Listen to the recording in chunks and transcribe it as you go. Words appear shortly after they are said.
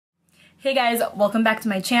Hey guys, welcome back to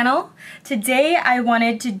my channel. Today I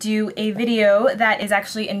wanted to do a video that is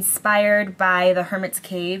actually inspired by the Hermit's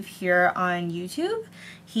Cave here on YouTube.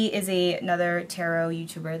 He is another tarot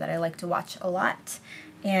YouTuber that I like to watch a lot,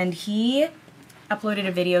 and he uploaded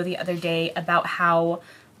a video the other day about how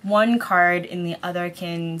one card in the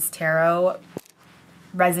Otherkin's tarot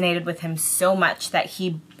resonated with him so much that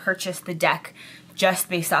he purchased the deck just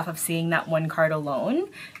based off of seeing that one card alone,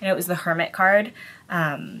 and it was the Hermit card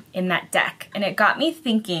in that deck. And it got me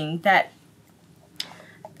thinking that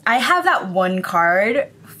I have that one card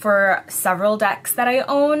for several decks that I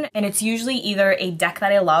own, and it's usually either a deck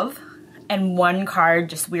that I love and one card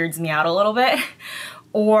just weirds me out a little bit,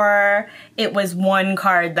 or it was one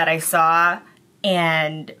card that I saw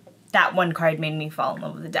and that one card made me fall in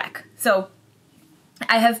love with the deck. So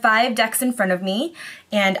I have 5 decks in front of me,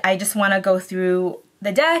 and I just want to go through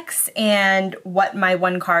the decks and what my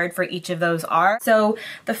one card for each of those are. So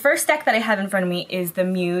the first deck that I have in front of me is the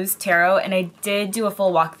Muse Tarot, and I did do a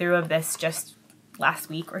full walkthrough of this just last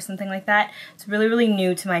week or something like that. It's really, really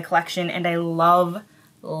new to my collection, and I love,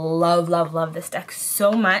 love, love, love this deck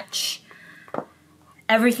so much.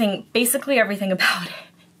 Everything, basically everything about it.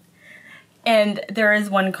 And there is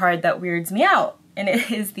one card that weirds me out, and it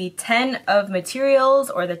is the 10 of Materials,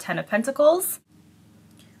 or the 10 of Pentacles.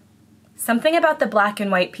 Something about the black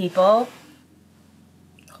and white people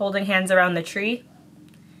holding hands around the tree.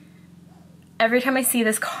 Every time I see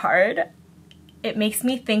this card, it makes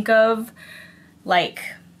me think of like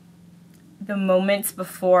the moments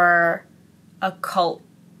before a cult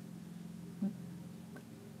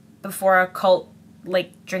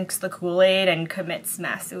like drinks the Kool-Aid and commits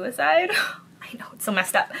mass suicide. I know, it's so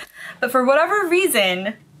messed up. But for whatever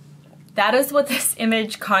reason, that is what this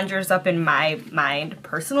image conjures up in my mind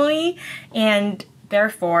personally, and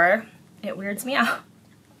therefore it weirds me out.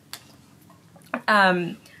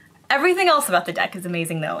 Everything else about the deck is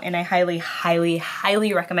amazing though, and I highly, highly,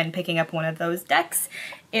 highly recommend picking up one of those decks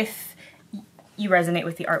if you resonate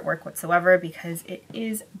with the artwork whatsoever, because it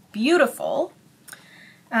is beautiful.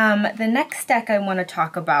 The next deck I want to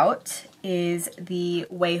talk about is the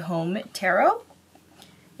Wayhome Tarot.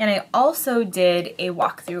 And I also did a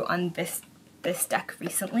walkthrough on this deck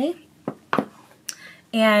recently.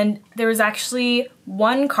 And there was actually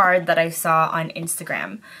one card that I saw on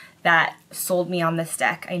Instagram that sold me on this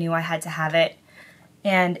deck. I knew I had to have it.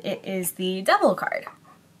 And it is the Devil card.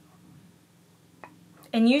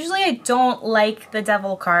 And usually I don't like the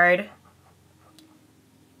Devil card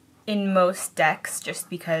in most decks just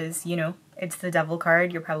because, you know, it's the Devil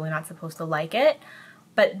card. You're probably not supposed to like it.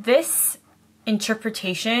 But this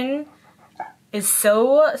interpretation is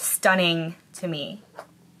so stunning to me.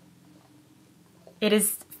 It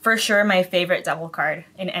is for sure my favorite Devil card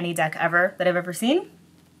in any deck ever that I've ever seen.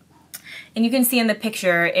 And you can see in the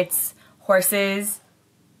picture, it's horses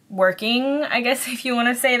working, I guess if you want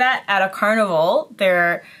to say that, at a carnival.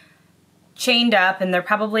 They're chained up and they're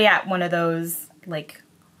probably at one of those like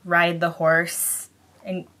ride the horse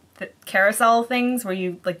and the carousel things where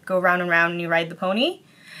you like go round and round and you ride the pony.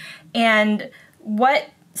 And what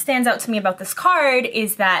stands out to me about this card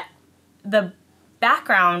is that the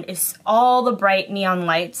background is all the bright neon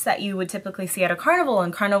lights that you would typically see at a carnival,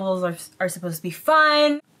 and carnivals are supposed to be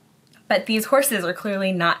fun, but these horses are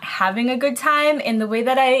clearly not having a good time. And the way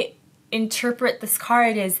that I interpret this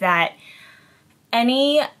card is that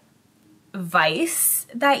any vice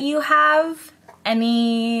that you have,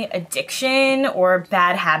 any addiction or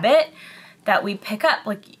bad habit that we pick up,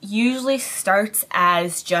 like, usually starts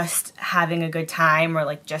as just having a good time or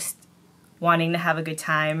like just wanting to have a good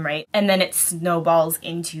time, right? And then it snowballs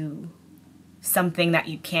into something that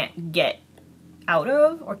you can't get out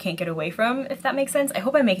of or can't get away from, if that makes sense. I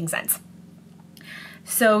hope I'm making sense.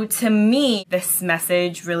 So to me, this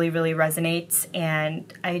message really, really resonates,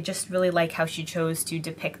 and I just really like how she chose to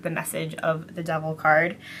depict the message of the Devil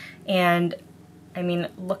card. And I mean,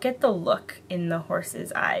 look at the look in the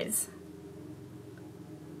horse's eyes.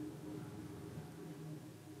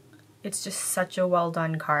 It's just such a well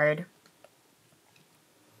done card.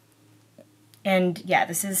 And yeah,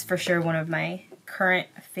 this is for sure one of my current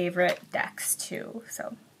favorite decks too.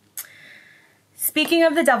 So speaking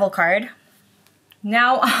of the Devil card,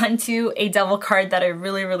 now on to a Devil card that I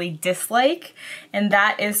really, really dislike, and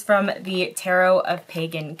that is from the Tarot of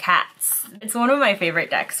Pagan Cats. It's one of my favorite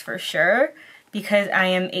decks for sure, because I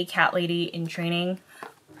am a cat lady in training.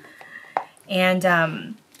 And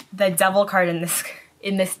the Devil card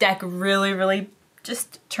in this deck really, really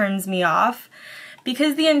just turns me off,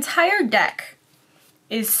 because the entire deck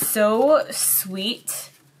is so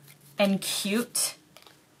sweet and cute.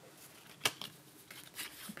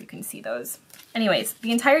 Hope you can see those. Anyways,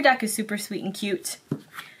 the entire deck is super sweet and cute.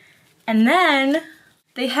 And then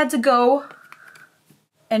they had to go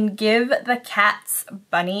and give the cats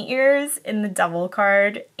bunny ears in the devil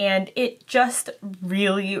card, and it just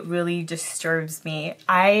really, really disturbs me.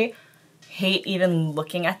 I hate even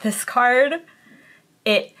looking at this card.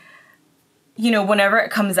 It, you know, whenever it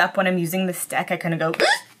comes up when I'm using this deck, I kind of go,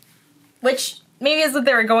 which maybe is what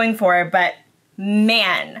they were going for, but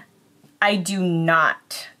man, I do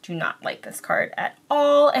not like this card at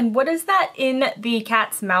all. And what is that in the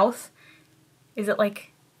cat's mouth? Is it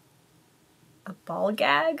like a ball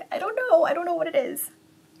gag? I don't know what it is.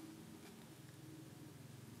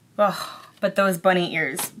 Ugh, but those bunny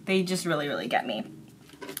ears, they just really, really get me.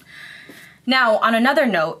 Now, on another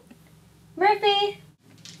note, Murphy!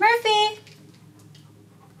 Murphy!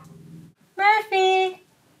 Murphy!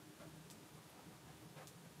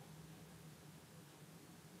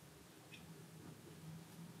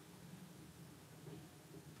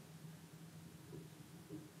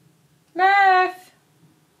 Murph!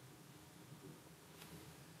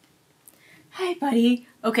 Hi, buddy.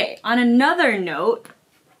 Okay, on another note,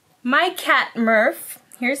 my cat Murph,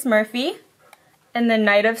 here's Murphy, and the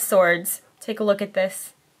Knight of Swords. Take a look at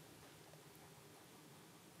this.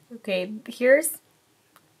 Okay, here's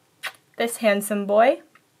this handsome boy.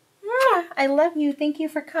 I love you. Thank you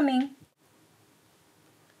for coming.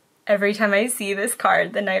 Every time I see this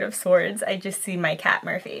card, the Knight of Swords, I just see my cat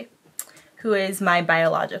Murphy, who is my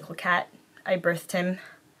biological cat. I birthed him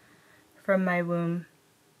from my womb,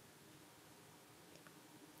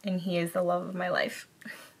 and he is the love of my life.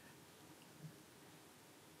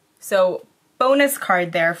 So, bonus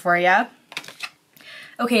card there for ya.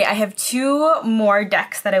 Okay, I have two more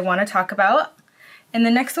decks that I want to talk about, and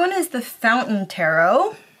the next one is the Fountain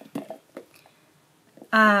Tarot.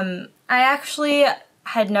 I actually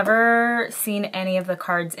had never seen any of the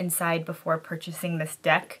cards inside before purchasing this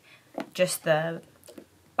deck. Just the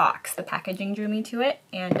box, the packaging drew me to it,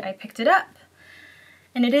 and I picked it up.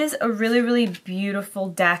 And it is a really, really beautiful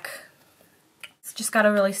deck. It's just got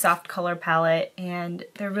a really soft color palette, and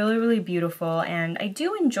they're really, really beautiful, and I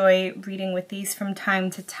do enjoy reading with these from time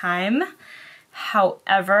to time.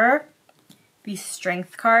 However, the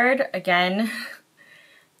Strength card, again,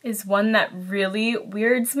 is one that really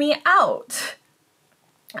weirds me out.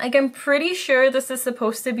 Like, I'm pretty sure this is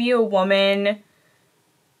supposed to be a woman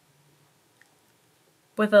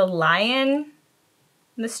with a lion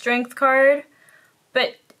in the Strength card,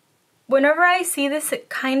 but whenever I see this, it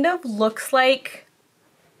kind of looks like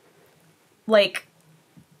a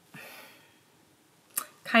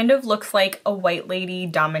white lady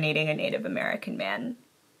dominating a Native American man.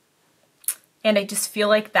 And I just feel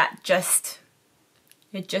like that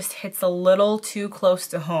it just hits a little too close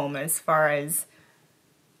to home as far as,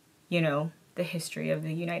 you know, the history of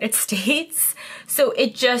the United States. So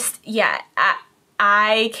it just, yeah,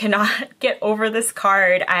 I cannot get over this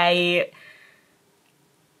card. I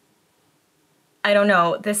don't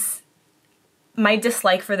know, my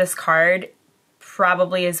dislike for this card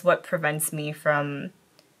probably is what prevents me from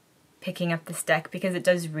picking up this deck, because it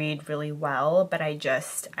does read really well, but I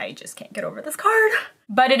just can't get over this card.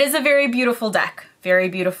 But it is a very beautiful deck. Very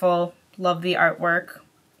beautiful. Love the artwork.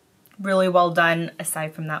 Really well done,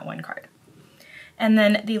 aside from that one card. And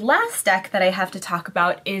then the last deck that I have to talk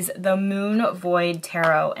about is the Moon Void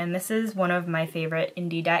Tarot, and this is one of my favorite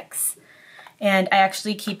indie decks. And I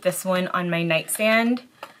actually keep this one on my nightstand.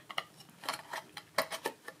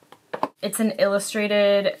 It's an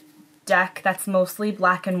illustrated deck that's mostly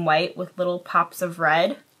black and white with little pops of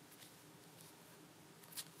red.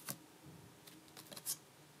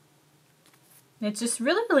 It's just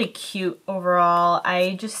really, really cute overall.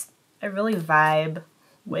 I really vibe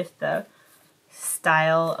with the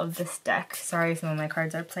style of this deck. Sorry, some of my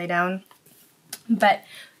cards are play down. But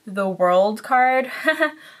the World card,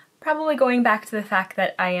 probably going back to the fact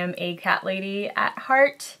that I am a cat lady at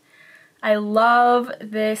heart. I love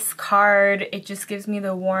this card. It just gives me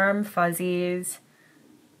the warm fuzzies.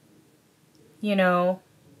 You know,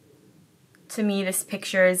 to me this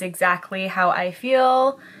picture is exactly how I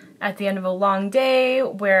feel at the end of a long day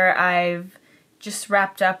where I've just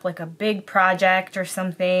wrapped up like a big project or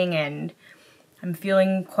something and I'm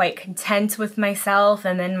feeling quite content with myself,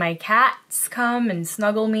 and then my cats come and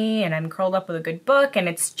snuggle me and I'm curled up with a good book, and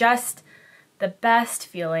it's just the best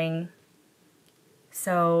feeling.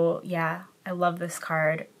 So yeah, I love this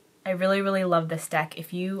card. I really, really love this deck.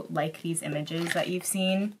 If you like these images that you've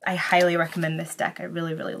seen, I highly recommend this deck. I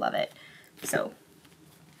really, really love it. So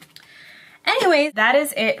anyways, that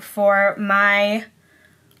is it for my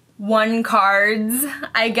one cards,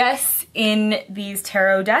 I guess, in these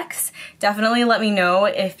tarot decks. Definitely let me know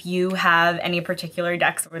if you have any particular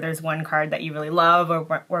decks where there's one card that you really love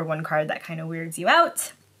or one card that kind of weirds you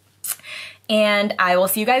out. And I will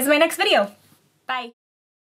see you guys in my next video. Bye.